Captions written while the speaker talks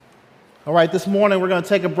All right, this morning we're going to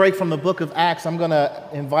take a break from the book of Acts. I'm going to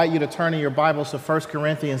invite you to turn in your Bibles to 1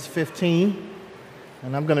 Corinthians 15.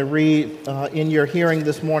 And I'm going to read in your hearing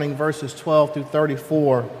this morning verses 12 through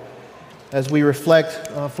 34 as we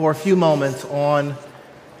reflect for a few moments on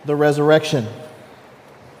the resurrection.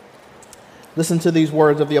 Listen to these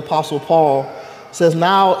words of the Apostle Paul. It says,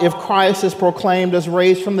 "Now if Christ is proclaimed as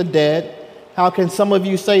raised from the dead, how can some of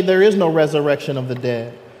you say there is no resurrection of the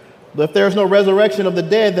dead? But if there is no resurrection of the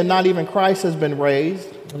dead, then not even Christ has been raised.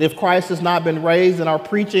 And if Christ has not been raised, then our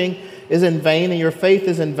preaching is in vain and your faith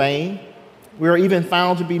is in vain. We are even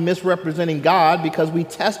found to be misrepresenting God because we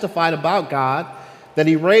testified about God that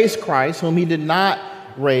he raised Christ, whom he did not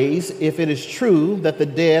raise, if it is true that the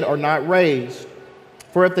dead are not raised.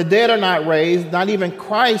 For if the dead are not raised, not even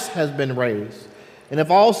Christ has been raised. And if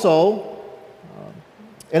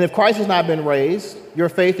Christ has not been raised, your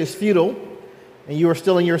faith is futile, and you are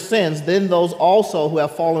still in your sins. Then those also who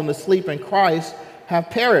have fallen asleep in Christ have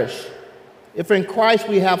perished. If in Christ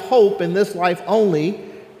we have hope in this life only,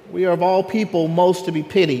 we are of all people most to be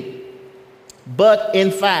pitied. But in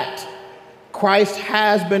fact, Christ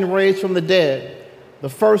has been raised from the dead, the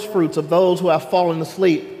firstfruits of those who have fallen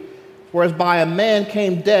asleep. For as by a man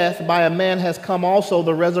came death, by a man has come also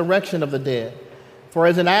the resurrection of the dead. For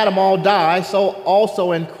as in Adam all die, so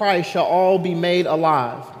also in Christ shall all be made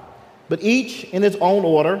alive. But each in its own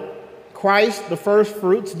order, Christ the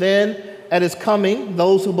firstfruits, then at his coming,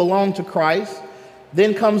 those who belong to Christ.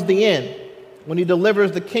 Then comes the end, when he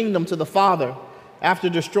delivers the kingdom to the Father, after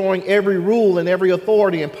destroying every rule and every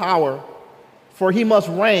authority and power. For he must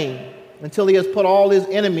reign until he has put all his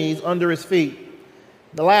enemies under his feet.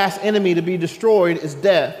 The last enemy to be destroyed is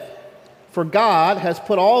death. For God has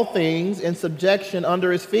put all things in subjection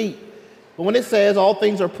under his feet. But when it says all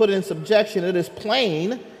things are put in subjection, it is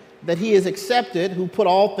plain that he is accepted who put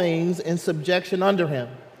all things in subjection under him.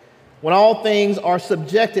 When all things are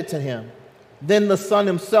subjected to him, then the Son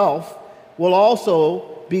himself will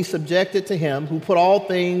also be subjected to him who put all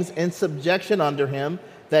things in subjection under him,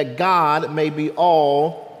 that God may be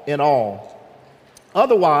all in all.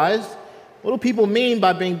 Otherwise, what do people mean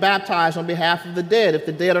by being baptized on behalf of the dead if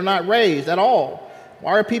the dead are not raised at all?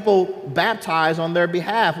 Why are people baptized on their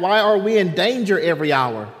behalf? Why are we in danger every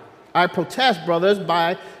hour? I protest, brothers,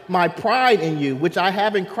 by my pride in you, which I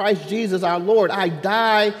have in Christ Jesus our Lord. I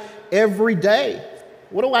die every day.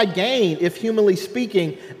 What do I gain if, humanly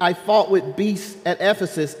speaking, I fought with beasts at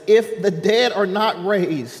Ephesus? If the dead are not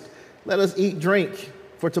raised, let us eat, drink,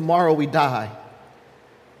 for tomorrow we die.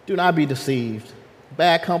 Do not be deceived.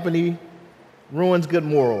 Bad company ruins good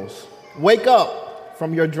morals. Wake up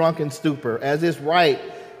from your drunken stupor, as is right,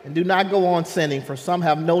 and do not go on sinning, for some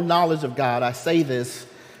have no knowledge of God. I say this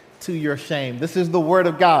to your shame. This is the word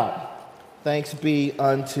of God. Thanks be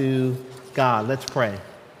unto God. Let's pray.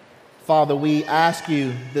 Father, we ask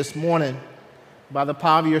you this morning, by the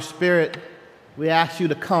power of your Spirit, we ask you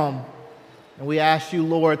to come, and we ask you,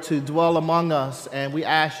 Lord, to dwell among us, and we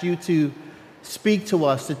ask you to speak to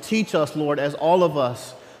us, to teach us, Lord, as all of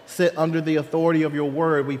us sit under the authority of your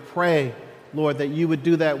word. We pray, Lord, that you would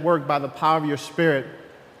do that work by the power of your Spirit,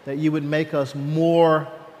 that you would make us more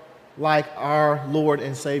like our Lord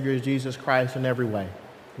and Savior Jesus Christ in every way.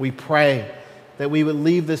 We pray that we would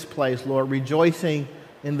leave this place, Lord, rejoicing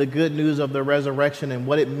in the good news of the resurrection and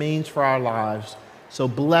what it means for our lives. So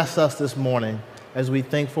bless us this morning as we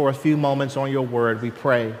think for a few moments on your word. We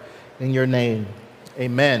pray in your name.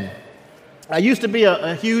 Amen. I used to be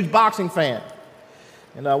a huge boxing fan,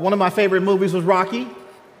 and one of my favorite movies was Rocky,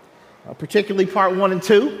 particularly part 1 and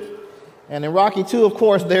 2. And in Rocky 2, of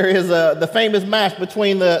course, there is the famous match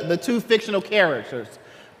between the two fictional characters,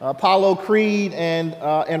 Apollo Creed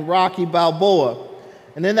and Rocky Balboa.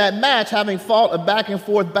 And in that match, having fought a back and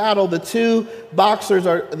forth battle, the two boxers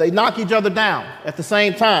they knock each other down at the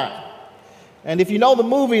same time. And if you know the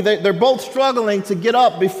movie, they're both struggling to get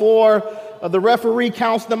up before the referee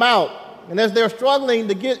counts them out. And as they're struggling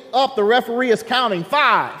to get up, the referee is counting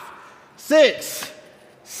 5, 6,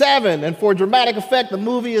 7, and for dramatic effect, the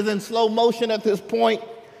movie is in slow motion at this point.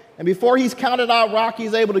 And before he's counted out,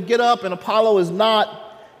 Rocky's able to get up and Apollo is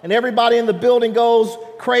not. And everybody in the building goes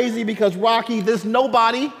crazy because Rocky, this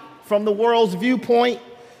nobody from the world's viewpoint,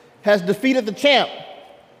 has defeated the champ.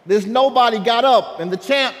 This nobody got up and the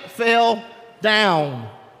champ fell down.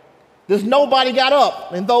 This nobody got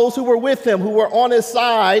up, and those who were with him, who were on his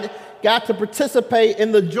side, got to participate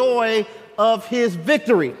in the joy of his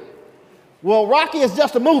victory. Well, Rocky is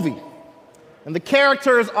just a movie, and the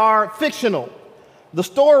characters are fictional. The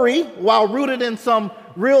story, while rooted in some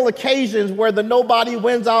real occasions where the nobody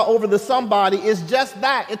wins out over the somebody, is just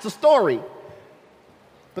that. It's a story.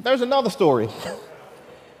 But there's another story.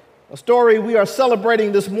 A story we are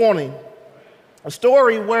celebrating this morning. A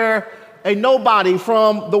story where a nobody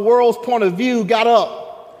from the world's point of view got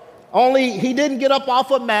up. Only he didn't get up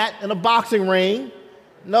off a mat in a boxing ring.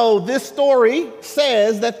 No, this story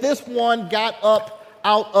says that this one got up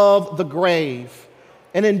out of the grave.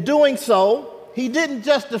 And in doing so, he didn't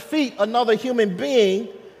just defeat another human being.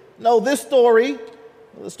 No, this story,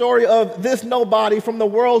 the story of this nobody from the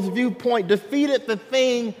world's viewpoint, defeated the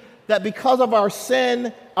thing that because of our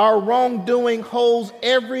sin, our wrongdoing holds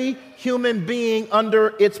every human being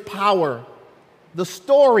under its power. The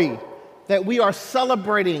story that we are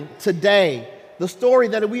celebrating today, says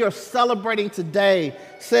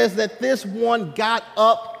that this one got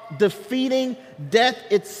up defeating death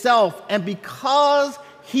itself. And because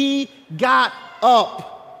he got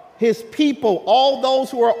up, his people, all those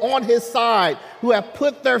who are on his side, who have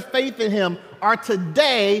put their faith in him, are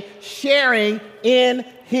today sharing in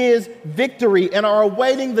his victory and are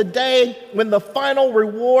awaiting the day when the final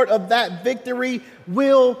reward of that victory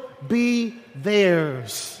will be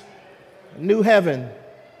theirs. A new heaven,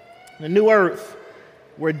 a new earth,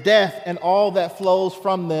 where death and all that flows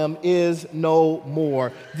from them is no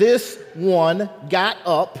more. This one got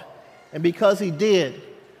up, and because he did,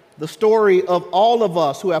 the story of all of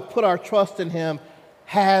us who have put our trust in him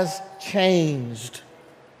has changed.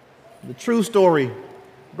 The true story,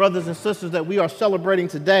 brothers and sisters, that we are celebrating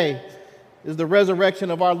today is the resurrection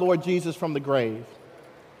of our Lord Jesus from the grave.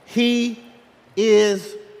 He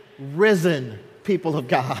is risen, people of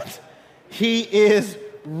God. He is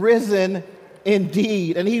risen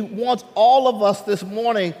indeed. And he wants all of us this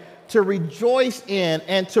morning to rejoice in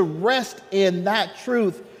and to rest in that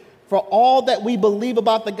truth. For all that we believe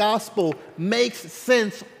about the gospel makes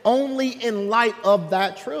sense only in light of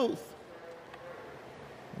that truth.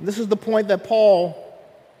 This is the point that Paul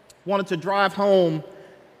wanted to drive home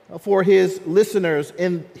for his listeners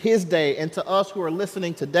in his day and to us who are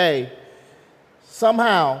listening today.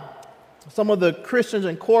 Somehow, some of the Christians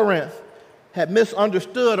in Corinth had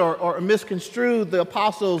misunderstood or misconstrued the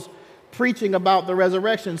apostles' preaching about the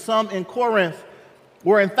resurrection. Some in Corinth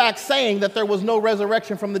were in fact saying that there was no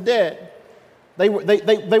resurrection from the dead. They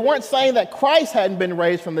weren't saying that Christ hadn't been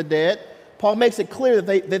raised from the dead. Paul makes it clear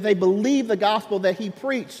that they believed the gospel that he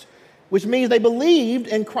preached, which means they believed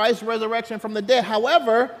in Christ's resurrection from the dead.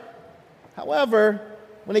 However,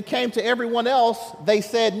 when it came to everyone else, they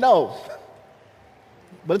said no.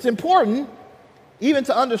 But it's important even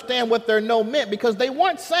to understand what their no meant, because they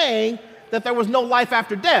weren't saying that there was no life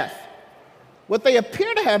after death. What they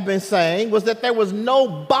appear to have been saying was that there was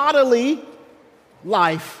no bodily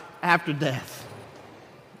life after death.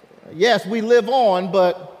 Yes, we live on,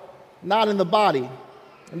 but not in the body.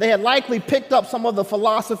 And they had likely picked up some of the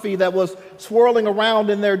philosophy that was swirling around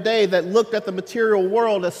in their day that looked at the material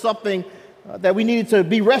world as something that we needed to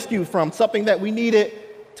be rescued from, something that we needed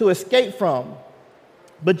to escape from.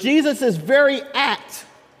 But Jesus' very act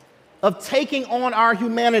of taking on our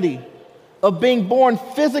humanity, of being born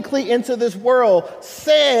physically into this world,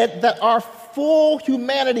 said that our full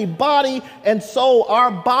humanity, body and soul, our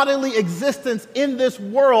bodily existence in this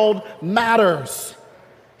world matters.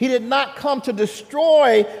 He did not come to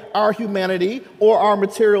destroy our humanity or our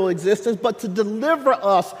material existence, but to deliver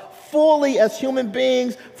us fully as human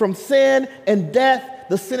beings from sin and death,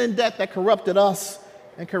 the sin and death that corrupted us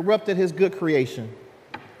and corrupted his good creation.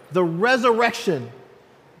 The resurrection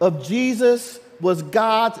of Jesus was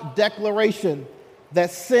God's declaration that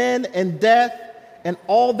sin and death and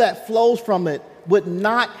all that flows from it would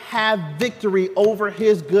not have victory over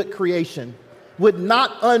his good creation, would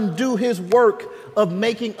not undo his work of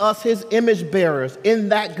making us his image bearers in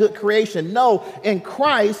that good creation. No, in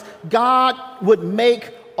Christ, God would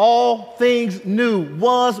make all things new,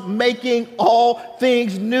 was making all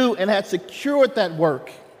things new, and had secured that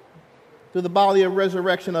work through the bodily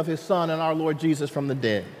resurrection of his Son and our Lord Jesus from the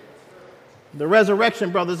dead. The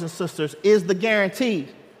resurrection, brothers and sisters, is the guarantee.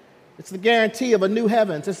 It's the guarantee of a new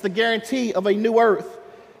heavens. It's the guarantee of a new earth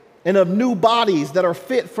and of new bodies that are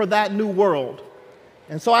fit for that new world.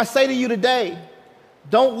 And so I say to you today,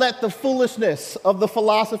 don't let the foolishness of the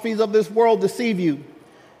philosophies of this world deceive you.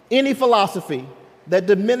 Any philosophy that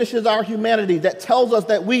diminishes our humanity, that tells us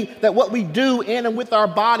that what we do in and with our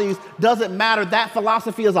bodies doesn't matter, that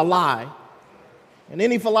philosophy is a lie. And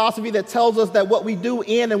any philosophy that tells us that what we do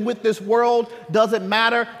in and with this world doesn't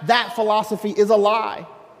matter, that philosophy is a lie.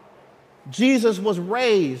 Jesus was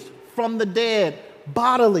raised from the dead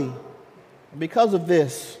bodily. And because of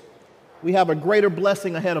this, we have a greater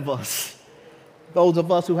blessing ahead of us, those of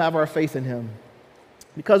us who have our faith in him.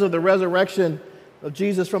 Because of the resurrection of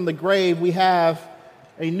Jesus from the grave, we have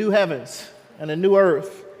a new heavens and a new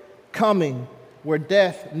earth coming where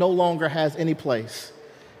death no longer has any place.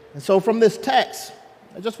 And so from this text,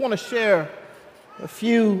 I just want to share a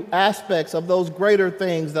few aspects of those greater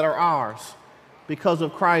things that are ours because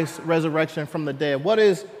of Christ's resurrection from the dead. What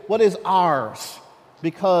is ours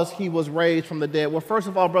because he was raised from the dead? Well, first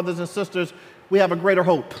of all, brothers and sisters, we have a greater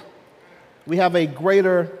hope. We have a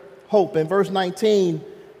greater hope. In verse 19,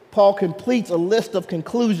 Paul completes a list of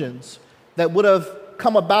conclusions that would have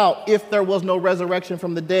come about if there was no resurrection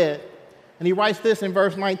from the dead. And he writes this in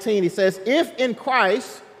verse 19. He says, if in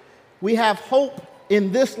Christ we have hope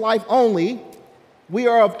in this life only, we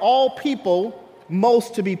are of all people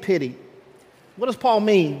most to be pitied. What does Paul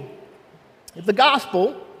mean? If the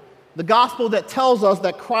gospel that tells us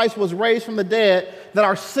that Christ was raised from the dead, that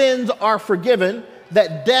our sins are forgiven,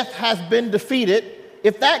 that death has been defeated,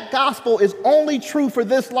 if that gospel is only true for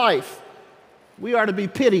this life, we are to be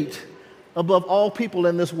pitied above all people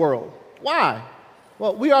in this world. Why?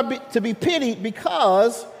 Well, we are to be pitied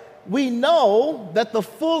because we know that the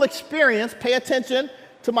full experience, pay attention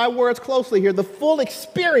to my words closely here, the full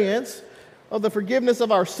experience of the forgiveness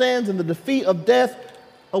of our sins and the defeat of death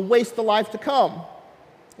awaits the life to come.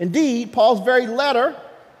 Indeed, Paul's very letter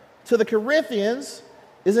to the Corinthians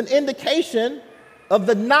is an indication of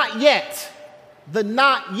the not yet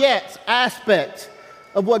aspect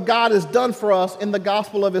of what God has done for us in the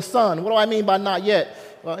gospel of his Son. What do I mean by not yet?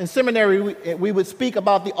 In seminary, we would speak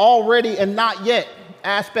about the already and not yet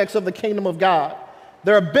aspects of the kingdom of God.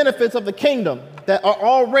 There are benefits of the kingdom that are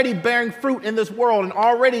already bearing fruit in this world and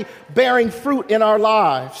already bearing fruit in our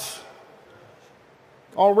lives.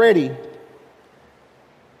 Already.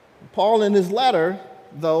 Paul in his letter,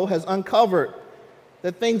 though, has uncovered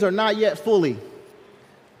that things are not yet fully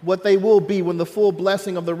what they will be when the full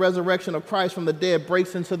blessing of the resurrection of Christ from the dead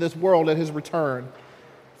breaks into this world at his return.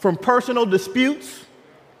 From personal disputes,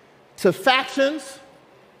 to factions,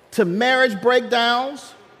 to marriage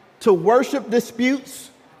breakdowns, to worship disputes,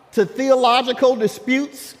 to theological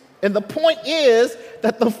disputes. And the point is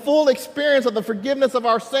that the full experience of the forgiveness of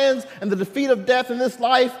our sins and the defeat of death in this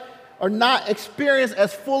life are not experienced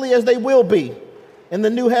as fully as they will be in the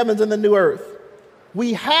new heavens and the new earth.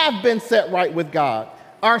 We have been set right with God.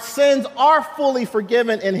 Our sins are fully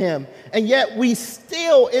forgiven in him. And yet we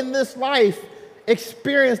still in this life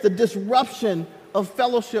experience the disruption of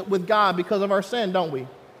fellowship with God because of our sin, don't we?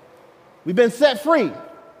 We've been set free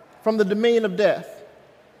from the dominion of death.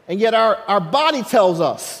 And yet our body tells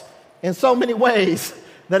us in so many ways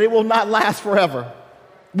that it will not last forever.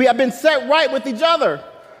 We have been set right with each other,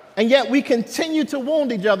 and yet we continue to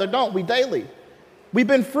wound each other, don't we, daily? We've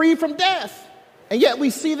been free from death, and yet we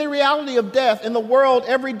see the reality of death in the world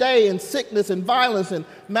every day, in sickness and violence and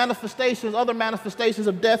manifestations, other manifestations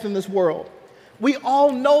of death in this world. We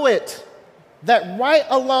all know it, that right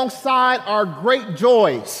alongside our great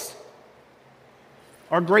joys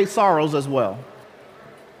are great sorrows as well.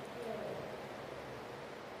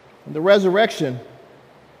 And the resurrection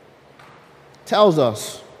tells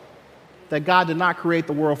us that God did not create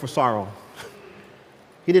the world for sorrow.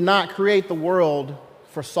 He did not create the world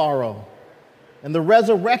for sorrow. And the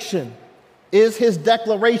resurrection is his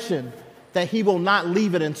declaration that he will not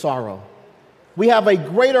leave it in sorrow. We have a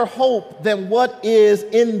greater hope than what is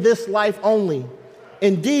in this life only.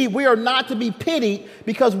 Indeed, we are not to be pitied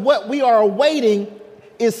because what we are awaiting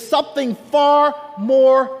is something far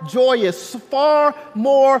more joyous, far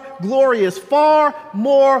more glorious, far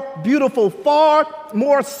more beautiful, far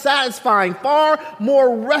more satisfying, far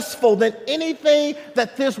more restful than anything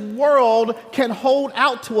that this world can hold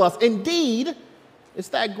out to us. Indeed, it's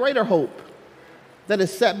that greater hope that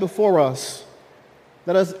is set before us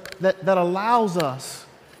that allows us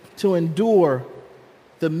to endure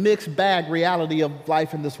the mixed bag reality of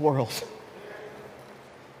life in this world.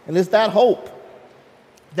 And it's that hope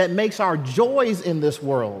that makes our joys in this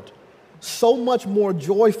world so much more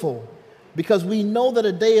joyful, because we know that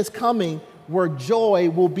a day is coming where joy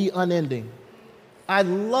will be unending. I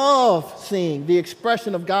love seeing the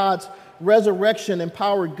expression of God's resurrection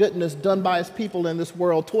empowered goodness done by his people in this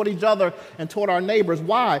world toward each other and toward our neighbors.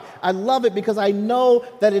 Why? I love it because I know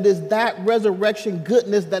that it is that resurrection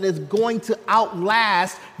goodness that is going to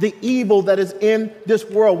outlast the evil that is in this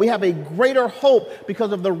world. We have a greater hope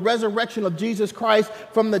because of the resurrection of Jesus Christ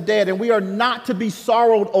from the dead, and we are not to be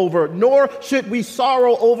sorrowed over, nor should we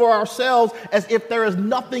sorrow over ourselves as if there is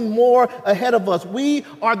nothing more ahead of us. We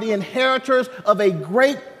are the inheritors of a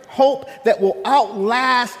great hope that will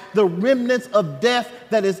outlast the remnants of death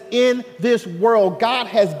that is in this world. God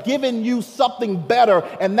has given you something better,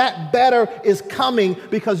 and that better is coming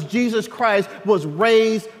because Jesus Christ was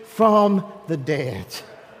raised from the dead.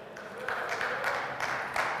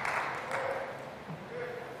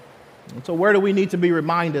 And so where do we need to be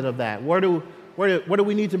reminded of that? Where do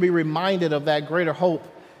we need to be reminded of that greater hope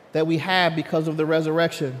that we have because of the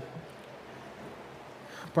resurrection?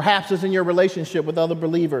 Perhaps it's in your relationship with other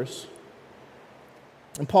believers.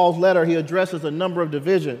 In Paul's letter, he addresses a number of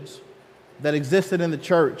divisions that existed in the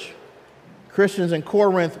church. Christians in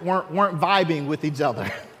Corinth weren't vibing with each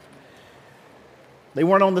other. They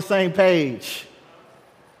weren't on the same page.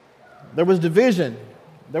 There was division.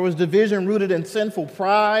 There was division rooted in sinful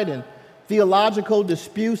pride and theological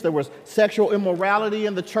disputes. There was sexual immorality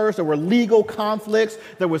in the church. There were legal conflicts.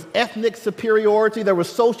 There was ethnic superiority. There was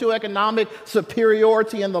socioeconomic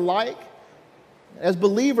superiority and the like. As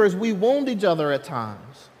believers, we wound each other at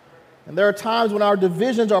times. And there are times when our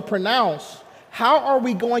divisions are pronounced. How are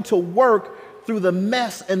we going to work through the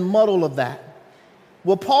mess and muddle of that?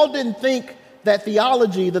 Well, Paul didn't think that the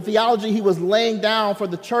theology he was laying down for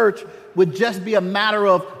the church would just be a matter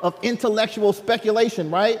of intellectual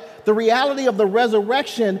speculation, right? The reality of the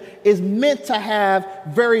resurrection is meant to have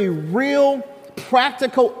very real,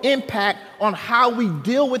 practical impact on how we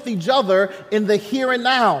deal with each other in the here and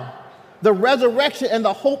now. The resurrection and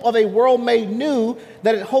the hope of a world made new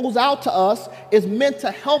that it holds out to us is meant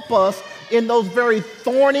to help us in those very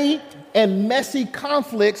thorny and messy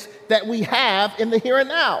conflicts that we have in the here and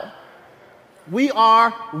now. We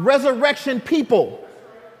are resurrection people.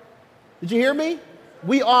 Did you hear me?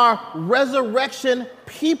 We are resurrection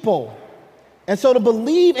people. And so to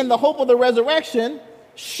believe in the hope of the resurrection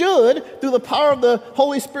should, through the power of the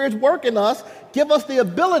Holy Spirit's work in us, give us the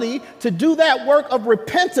ability to do that work of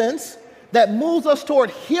repentance that moves us toward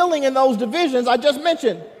healing in those divisions I just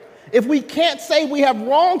mentioned. If we can't say we have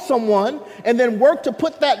wronged someone and then work to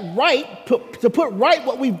put that right, to put right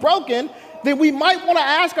what we've broken, then we might want to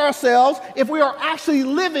ask ourselves if we are actually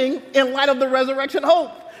living in light of the resurrection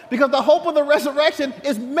hope. Because the hope of the resurrection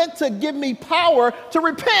is meant to give me power to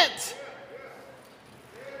repent.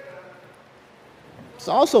 It's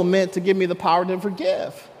also meant to give me the power to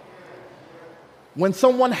forgive. When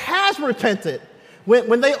someone has repented,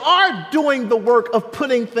 when they are doing the work of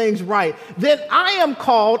putting things right, then I am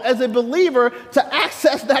called as a believer to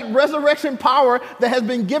access that resurrection power that has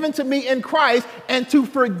been given to me in Christ and to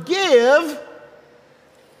forgive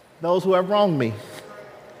those who have wronged me.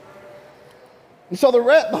 And so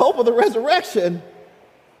the hope of the resurrection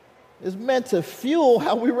is meant to fuel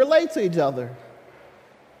how we relate to each other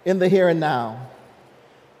in the here and now.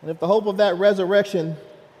 And if the hope of the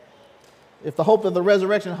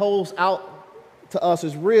resurrection holds out to us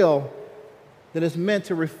is real, that it's meant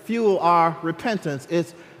to refuel our repentance.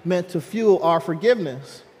 It's meant to fuel our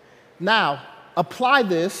forgiveness. Now, apply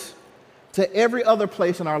this to every other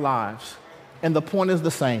place in our lives, and the point is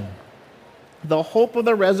the same. The hope of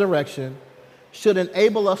the resurrection should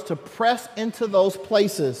enable us to press into those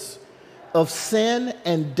places of sin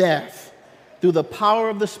and death through the power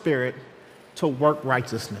of the Spirit to work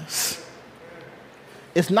righteousness.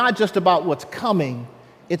 It's not just about what's coming.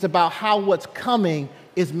 It's about how what's coming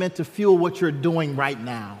is meant to fuel what you're doing right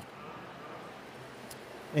now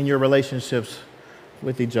in your relationships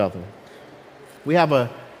with each other. We have a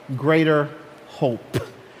greater hope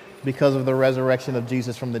because of the resurrection of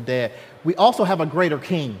Jesus from the dead. We also have a greater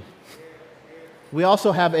king. We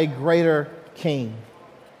also have a greater king.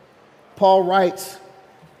 Paul writes,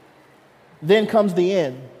 then comes the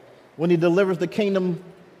end when he delivers the kingdom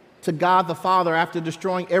to God the Father after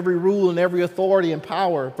destroying every rule and every authority and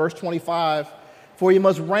power. Verse 25, for he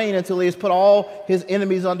must reign until he has put all his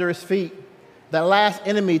enemies under his feet. That last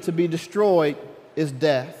enemy to be destroyed is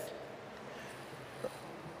death.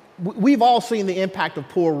 We've all seen the impact of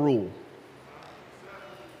poor rule.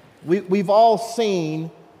 We've all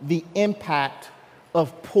seen the impact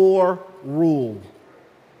of poor rule.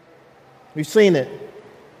 We've seen it.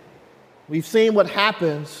 We've seen what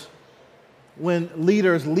happens when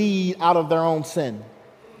leaders lead out of their own sin.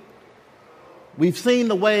 We've seen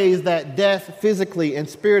the ways that death physically and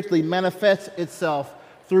spiritually manifests itself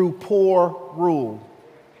through poor rule.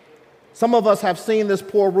 Some of us have seen this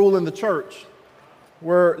poor rule in the church,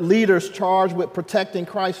 where leaders charged with protecting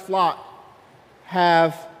Christ's flock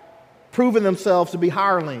have proven themselves to be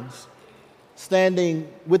hirelings,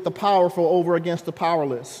 standing with the powerful over against the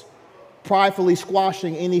powerless, pridefully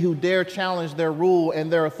squashing any who dare challenge their rule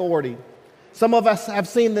and their authority. Some of us have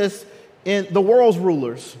seen this in the world's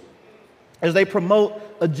rulers as they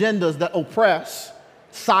promote agendas that oppress,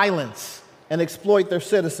 silence, and exploit their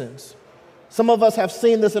citizens. Some of us have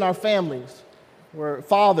seen this in our families, where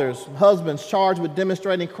fathers, husbands charged with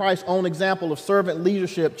demonstrating Christ's own example of servant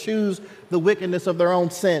leadership choose the wickedness of their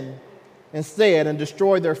own sin instead and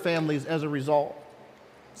destroy their families as a result.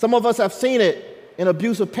 Some of us have seen it in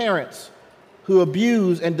abusive parents who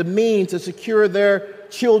abuse and demean to secure their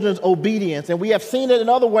children's obedience. And we have seen it in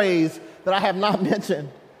other ways that I have not mentioned.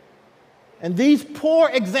 And these poor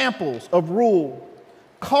examples of rule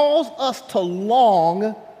cause us to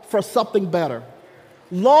long for something better,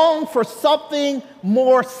 long for something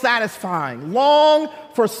more satisfying, long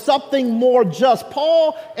for something more just.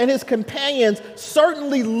 Paul and his companions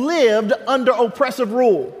certainly lived under oppressive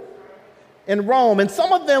rule in Rome, and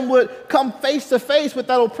some of them would come face to face with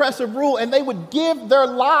that oppressive rule, and they would give their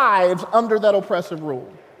lives under that oppressive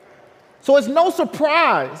rule. So it's no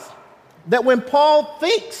surprise that when Paul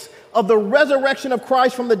thinks of the resurrection of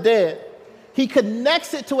Christ from the dead, he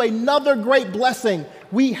connects it to another great blessing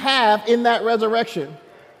we have in that resurrection.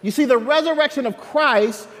 You see, the resurrection of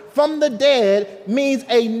Christ from the dead means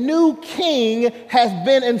a new king has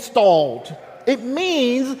been installed. It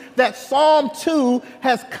means that Psalm 2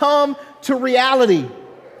 has come to reality,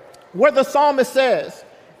 where the psalmist says,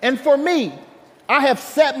 "And for me, I have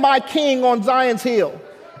set my king on Zion's hill,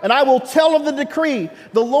 and I will tell of the decree.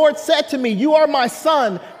 The Lord said to me, 'You are my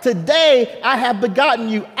son. Today I have begotten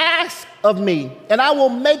you. Ask of me, and I will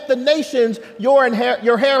make the nations your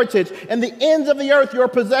heritage, and the ends of the earth your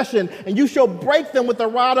possession. And you shall break them with a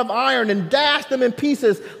rod of iron, and dash them in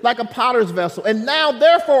pieces like a potter's vessel. And now,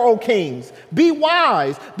 therefore, O kings, be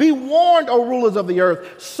wise. Be warned, O rulers of the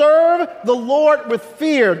earth. Serve the Lord with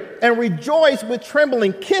fear, and rejoice with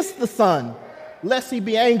trembling. Kiss the Son, lest he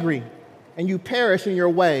be angry, and you perish in your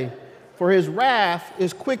way, for his wrath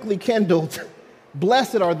is quickly kindled.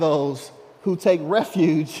 Blessed are those who take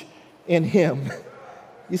refuge in him.'"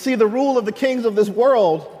 You see, the rule of the kings of this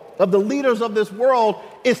world, of the leaders of this world,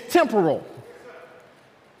 is temporal.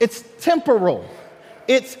 It's temporal.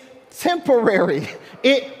 It's temporary.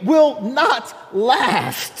 It will not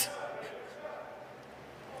last.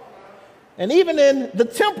 And even in the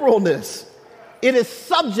temporalness, it is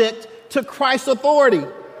subject to Christ's authority.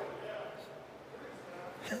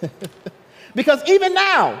 Because even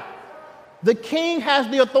now, the king has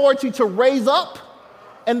the authority to raise up,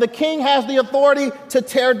 and the king has the authority to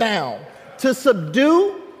tear down, to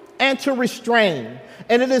subdue, and to restrain.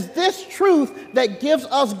 And it is this truth that gives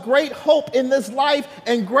us great hope in this life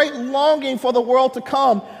and great longing for the world to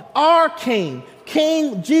come. Our King,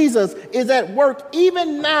 King Jesus, is at work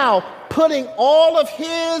even now, putting all of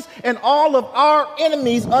his and all of our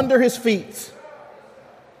enemies under his feet.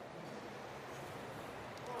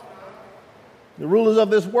 The rulers of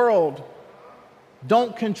this world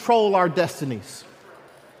don't control our destinies.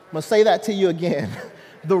 I'm going to say that to you again.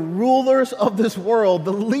 The rulers of this world,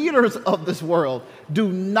 the leaders of this world, do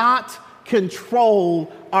not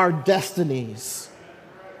control our destinies.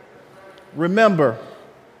 Remember,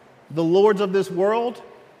 the lords of this world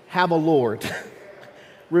have a Lord.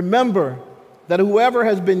 Remember that whoever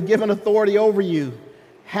has been given authority over you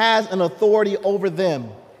has an authority over them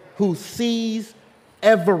who sees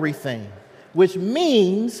everything, which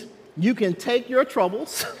means you can take your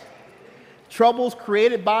troubles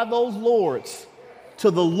created by those lords, to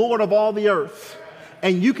the Lord of all the earth.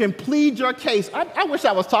 And you can plead your case. I wish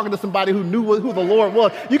I was talking to somebody who knew who the Lord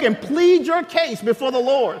was. You can plead your case before the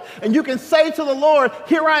Lord. And you can say to the Lord,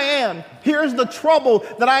 "Here I am. Here's the trouble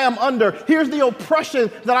that I am under. Here's the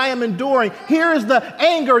oppression that I am enduring. Here is the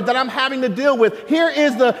anger that I'm having to deal with.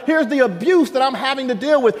 Here's the abuse that I'm having to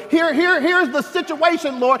deal with. Here's the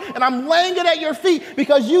situation, Lord. And I'm laying it at your feet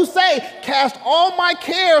because you say, 'Cast all my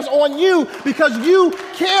cares on you because you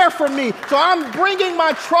care for me.' So I'm bringing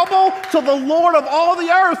my trouble to the Lord of all the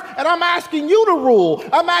earth, and I'm asking you to rule.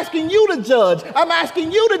 I'm asking you to judge. I'm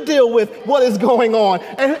asking you to deal with what is going on."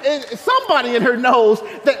 And somebody in here knows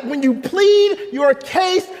that when you plead your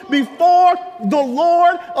case before the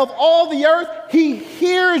Lord of all the earth, he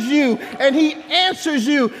hears you and he answers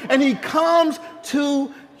you and he comes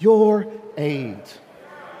to your aid.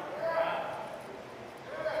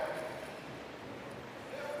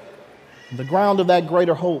 The ground of that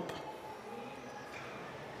greater hope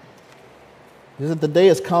is that the day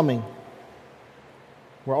is coming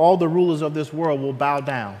where all the rulers of this world will bow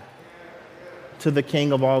down to the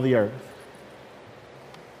King of all the earth.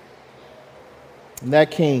 And that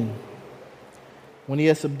King, when he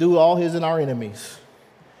has subdued all his and our enemies,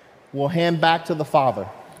 will hand back to the Father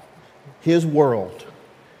his world,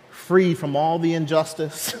 free from all the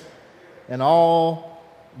injustice and all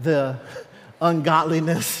the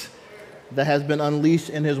ungodliness that has been unleashed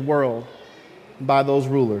in his world by those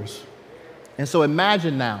rulers. And so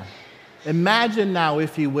imagine now,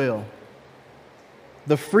 if you will,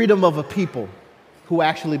 the freedom of a people who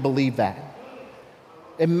actually believe that.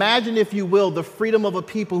 Imagine, if you will, the freedom of a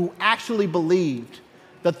people who actually believed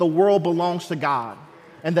that the world belongs to God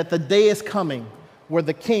and that the day is coming where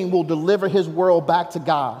the king will deliver his world back to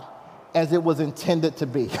God as it was intended to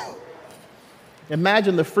be.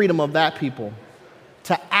 Imagine the freedom of that people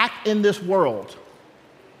to act in this world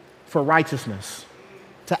for righteousness,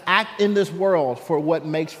 to act in this world for what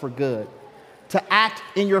makes for good, to act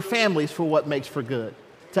in your families for what makes for good,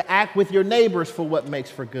 to act with your neighbors for what makes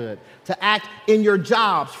for good, to act in your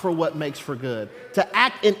jobs for what makes for good, to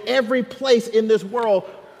act in every place in this world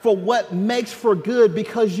for what makes for good,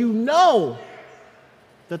 because you know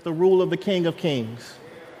that the rule of the King of Kings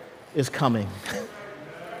is coming.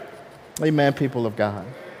 Amen, people of God.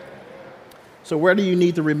 So where do you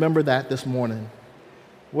need to remember that this morning?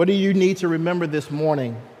 What do you need to remember this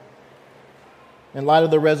morning in light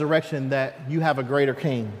of the resurrection, that you have a greater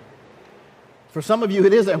king? For some of you,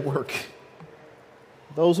 it is at work.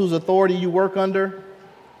 Those whose authority you work under,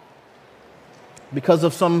 because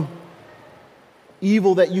of some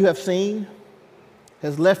evil that you have seen,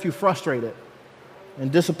 has left you frustrated and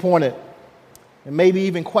disappointed, and maybe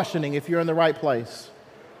even questioning if you're in the right place.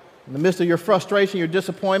 In the midst of your frustration, your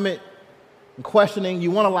disappointment, and questioning, you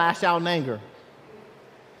want to lash out in anger.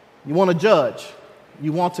 You want to judge.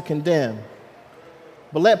 You want to condemn.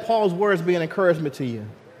 But let Paul's words be an encouragement to you.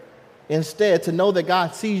 Instead, to know that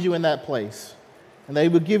God sees you in that place, and that he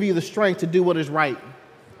will give you the strength to do what is right,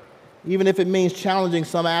 even if it means challenging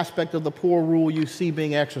some aspect of the poor rule you see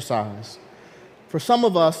being exercised. For some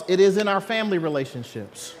of us, it is in our family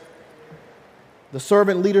relationships. The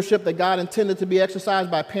servant leadership that God intended to be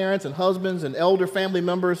exercised by parents and husbands and elder family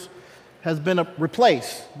members has been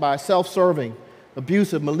replaced by self-serving,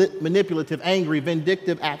 abusive, manipulative, angry,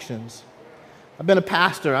 vindictive actions. I've been a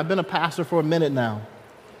pastor for a minute now,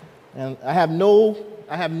 and I have no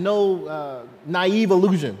naive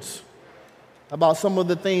illusions about some of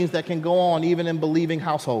the things that can go on even in believing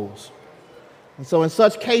households. And so in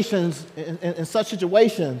such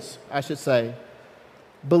situations, I should say,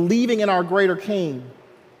 believing in our greater King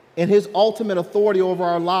and his ultimate authority over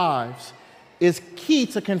our lives is key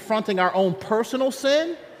to confronting our own personal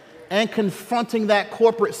sin and confronting that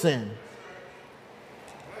corporate sin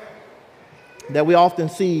that we often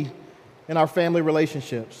see in our family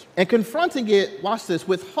relationships. And confronting it, watch this,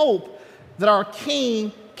 with hope that our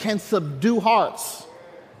King can subdue hearts,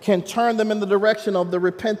 can turn them in the direction of the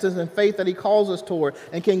repentance and faith that he calls us toward,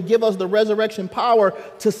 and can give us the resurrection power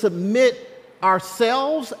to submit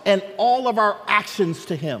ourselves and all of our actions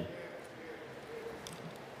to him.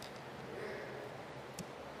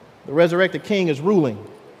 The resurrected King is ruling,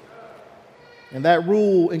 and that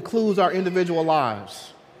rule includes our individual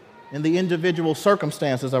lives and the individual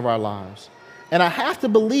circumstances of our lives. And I have to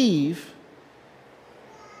believe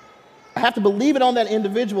it on that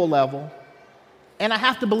individual level, and I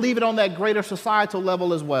have to believe it on that greater societal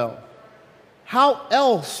level as well. How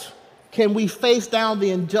else can we face down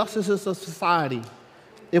the injustices of society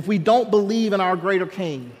if we don't believe in our greater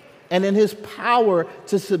King and in his power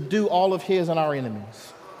to subdue all of his and our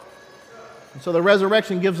enemies? And so the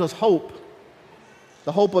resurrection gives us hope,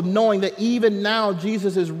 the hope of knowing that even now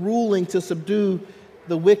Jesus is ruling to subdue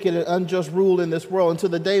the wicked and unjust rule in this world until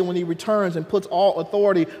the day when he returns and puts all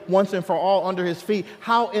authority once and for all under his feet.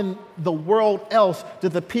 How in the world else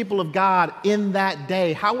did the people of God in that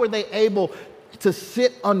day, how were they able to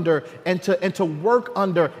sit under and to work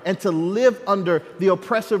under and to live under the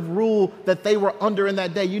oppressive rule that they were under in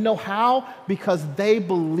that day? You know how? Because they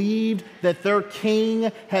believed that their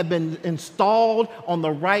king had been installed on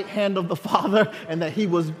the right hand of the Father, and that he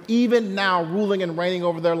was even now ruling and reigning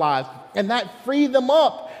over their lives. And that freed them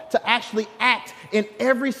up to actually act in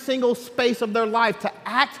every single space of their life, to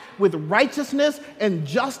act with righteousness and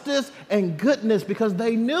justice and goodness, because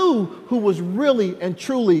they knew who was really and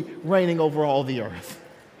truly reigning over all the earth.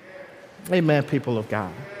 Amen, people of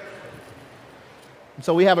God. And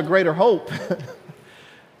so we have a greater hope.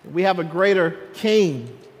 We have a greater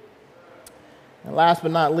King. And last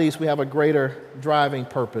but not least, we have a greater driving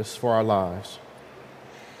purpose for our lives.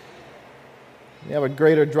 We have a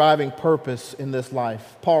greater driving purpose in this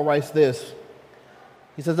life. Paul writes this.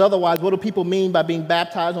 He says, otherwise, what do people mean by being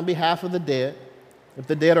baptized on behalf of the dead, if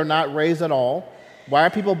the dead are not raised at all? Why are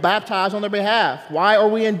people baptized on their behalf? Why are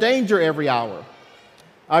we in danger every hour?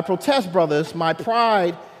 I protest, brothers, by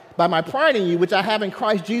my pride in you, which I have in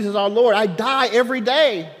Christ Jesus our Lord. I die every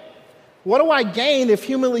day. What do I gain if,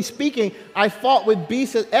 humanly speaking, I fought with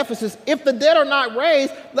beasts at Ephesus? If the dead are not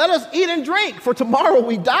raised, let us eat and drink, for tomorrow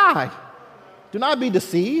we die. Do not be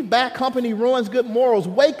deceived. Bad company ruins good morals.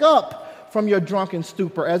 Wake up from your drunken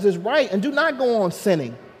stupor, as is right, and do not go on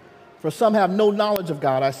sinning, for some have no knowledge of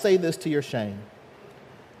God. I say this to your shame.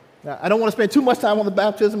 Now, I don't want to spend too much time on the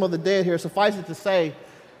baptism of the dead here. Suffice it to say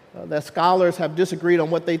that scholars have disagreed on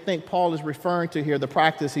what they think Paul is referring to here, the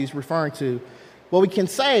practice he's referring to. What we can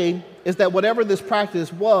say is that whatever this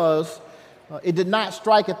practice was, it did not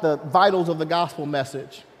strike at the vitals of the gospel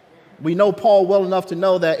message. We know Paul well enough to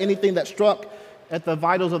know that anything that struck at the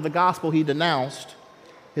vitals of the gospel, he denounced.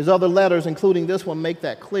 His other letters, including this one, make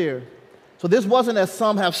that clear. So this wasn't, as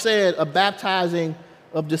some have said, a baptizing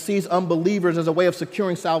of deceased unbelievers as a way of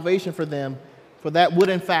securing salvation for them, for that would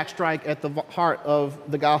in fact strike at the heart of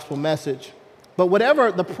the gospel message. But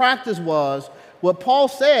whatever the practice was, what Paul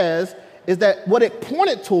says is that what it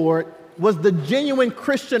pointed toward was the genuine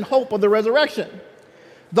Christian hope of the resurrection.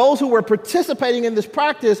 Those who were participating in this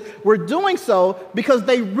practice were doing so because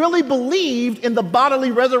they really believed in the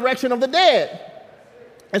bodily resurrection of the dead.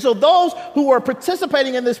 And so those who were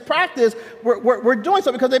participating in this practice were doing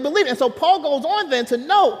so because they believed. And so Paul goes on then to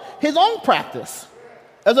note his own practice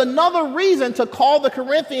as another reason to call the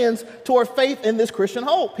Corinthians toward faith in this Christian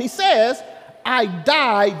hope. He says, I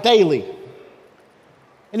die daily.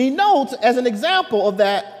 And he notes as an example of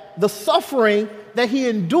that the suffering that he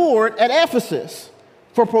endured at Ephesus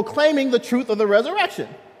for proclaiming the truth of the resurrection.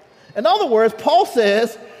 In other words, Paul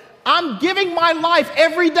says, I'm giving my life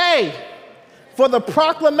every day for the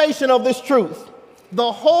proclamation of this truth.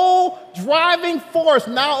 The whole driving force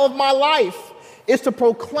now of my life is to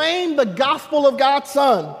proclaim the gospel of God's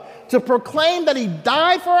Son, to proclaim that he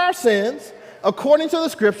died for our sins, according to the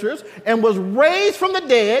scriptures, and was raised from the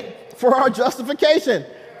dead for our justification.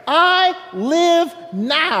 I live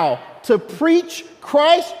now to preach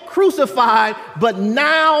Christ crucified, but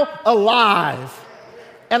now alive.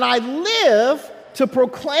 And I live to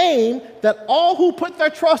proclaim that all who put their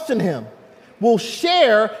trust in him will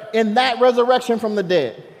share in that resurrection from the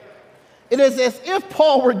dead. It is as if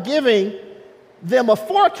Paul were giving them a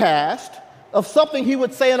forecast of something he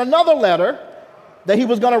would say in another letter that he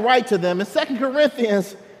was going to write to them. In 2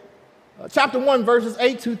 Corinthians chapter 1, verses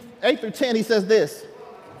 8 through 10, he says this,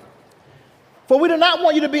 for we do not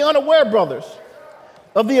want you to be unaware, brothers,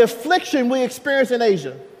 of the affliction we experienced in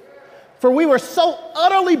Asia. For we were so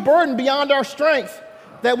utterly burdened beyond our strength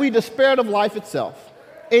that we despaired of life itself.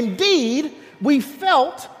 Indeed, we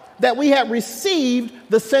felt that we had received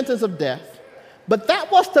the sentence of death. But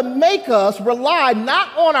that was to make us rely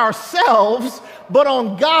not on ourselves, but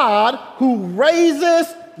on God who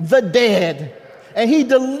raises the dead. And he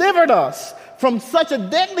delivered us from such a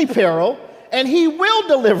deadly peril, and he will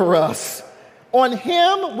deliver us. On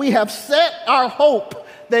him we have set our hope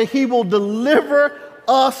that he will deliver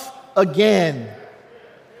us again.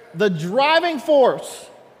 The driving force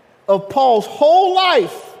of Paul's whole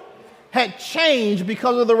life had changed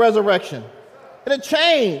because of the resurrection. It had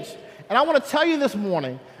changed. And I want to tell you this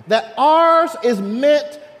morning that ours is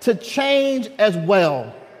meant to change as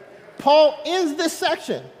well. Paul ends this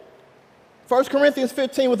section, 1 Corinthians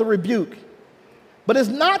 15, with a rebuke. But it's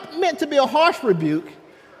not meant to be a harsh rebuke,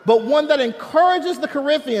 but one that encourages the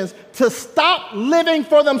Corinthians to stop living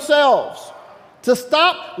for themselves, to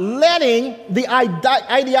stop letting the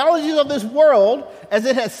ideologies of this world, as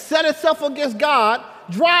it has set itself against God,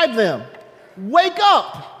 drive them. Wake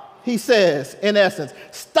up, he says, in essence.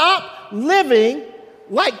 Stop living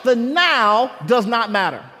like the now does not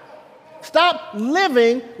matter. Stop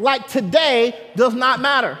living like today does not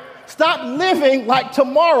matter. Stop living like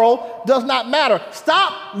tomorrow does not matter.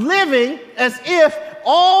 Stop living as if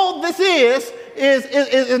all this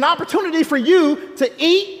is an opportunity for you to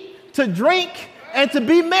eat, to drink, and to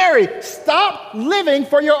be merry. Stop living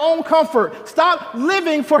for your own comfort. Stop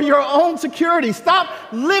living for your own security. Stop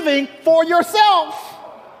living for yourself.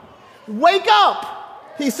 Wake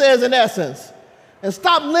up, he says in essence, and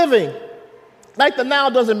stop living like the now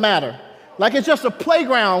doesn't matter, like it's just a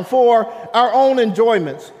playground for our own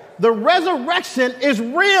enjoyments. The resurrection is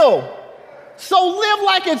real, so live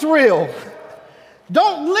like it's real.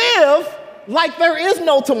 Don't live like there is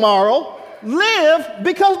no tomorrow. Live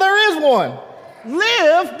because there is one.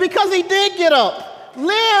 Live because he did get up.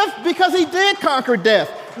 Live because he did conquer death.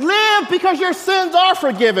 Live because your sins are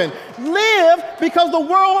forgiven. Live because the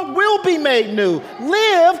world will be made new.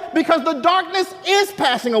 Live because the darkness is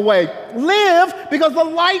passing away. Live because the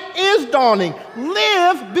light is dawning.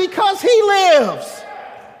 Live because he lives.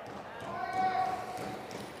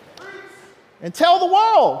 And tell the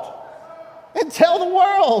world. And tell the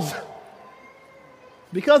world.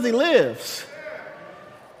 Because he lives,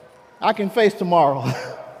 I can face tomorrow.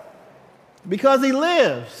 Because he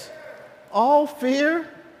lives, all fear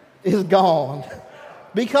is gone.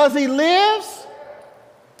 Because he lives,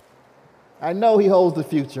 I know he holds the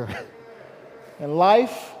future. And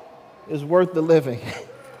life is worth the living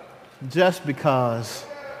just because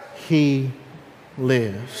he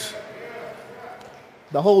lives.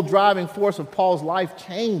 The whole driving force of Paul's life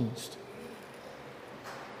changed.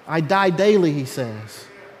 I die daily, he says,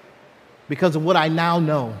 because of what I now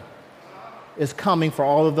know is coming for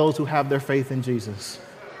all of those who have their faith in Jesus.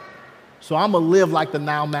 So I'm going to live like the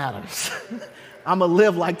now matters. I'm going to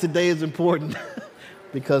live like today is important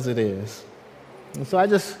because it is. And so I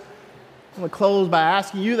just want to close by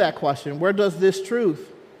asking you that question. Where does this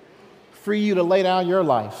truth free you to lay down your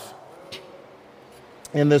life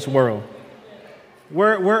in this world?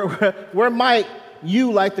 Where might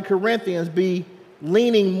you, like the Corinthians, be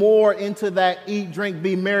leaning more into that eat, drink,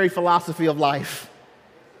 be merry philosophy of life?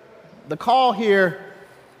 The call here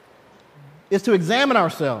is to examine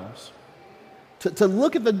ourselves, to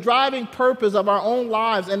look at the driving purpose of our own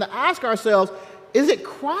lives and to ask ourselves, is it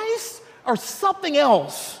Christ or something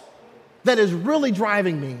else that is really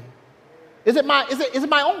driving me? Is it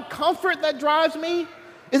my own comfort that drives me?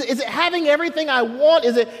 Is it having everything I want?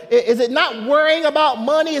 Is it not worrying about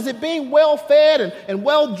money? Is it being well-fed and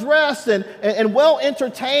well-dressed and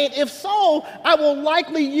well-entertained? If so, I will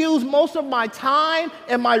likely use most of my time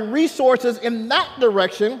and my resources in that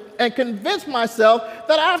direction and convince myself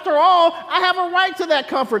that after all, I have a right to that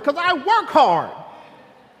comfort because I work hard.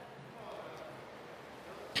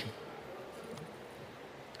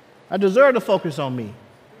 I deserve to focus on me.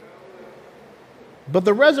 But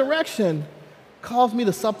the resurrection calls me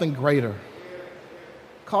to something greater.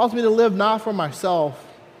 Calls me to live not for myself,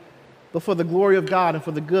 but for the glory of God and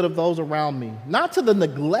for the good of those around me. Not to the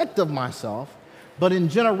neglect of myself, but in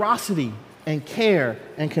generosity and care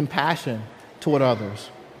and compassion toward others.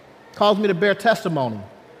 Calls me to bear testimony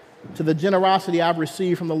to the generosity I've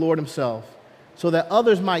received from the Lord himself, so that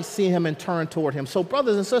others might see him and turn toward him. So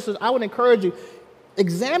brothers and sisters, I would encourage you,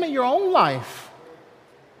 examine your own life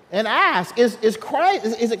and ask, is it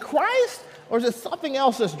Christ? Or is it something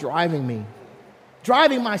else that's driving me,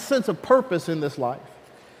 driving my sense of purpose in this life?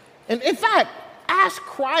 And in fact, ask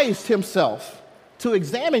Christ himself to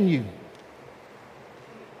examine you.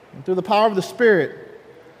 And through the power of the Spirit,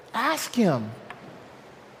 ask him.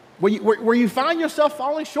 Where you find yourself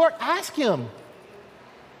falling short, ask him.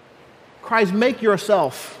 Christ, make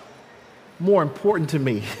yourself more important to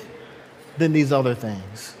me than these other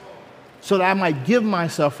things, so that I might give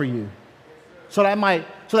myself for you, so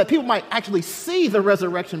that people might actually see the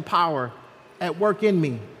resurrection power at work in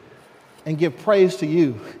me and give praise to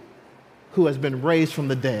you who has been raised from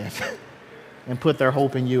the dead and put their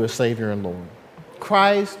hope in you as Savior and Lord.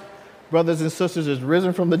 Christ, brothers and sisters, is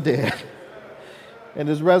risen from the dead, and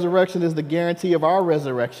his resurrection is the guarantee of our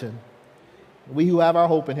resurrection. We who have our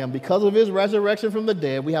hope in him, because of his resurrection from the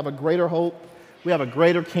dead, we have a greater hope, we have a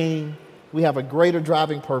greater King, we have a greater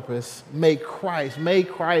driving purpose. May Christ,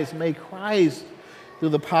 through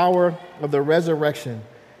the power of the resurrection,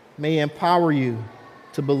 may empower you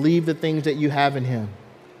to believe the things that you have in him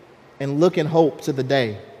and look in hope to the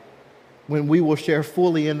day when we will share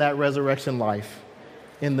fully in that resurrection life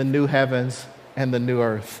in the new heavens and the new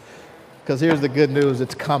earth. Because here's the good news,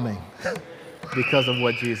 it's coming because of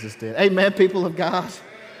what Jesus did. Amen, people of God.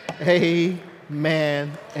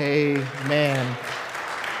 Amen, amen,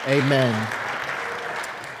 amen.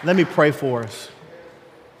 Let me pray for us.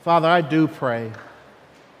 Father, I do pray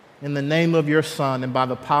in the name of your Son and by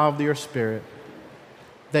the power of your Spirit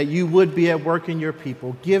that you would be at work in your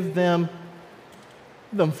people. Give them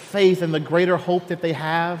faith in the greater hope that they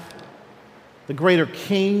have, the greater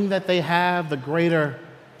King that they have, the greater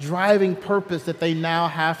driving purpose that they now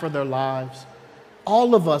have for their lives.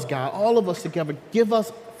 All of us, God, all of us together, give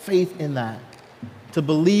us faith in that, to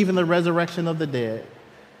believe in the resurrection of the dead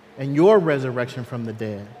and your resurrection from the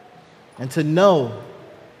dead, and to know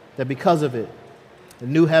that because of it, the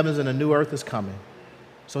new heavens and the new earth is coming.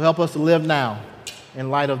 So help us to live now in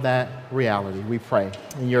light of that reality. We pray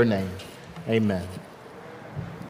in your name. Amen.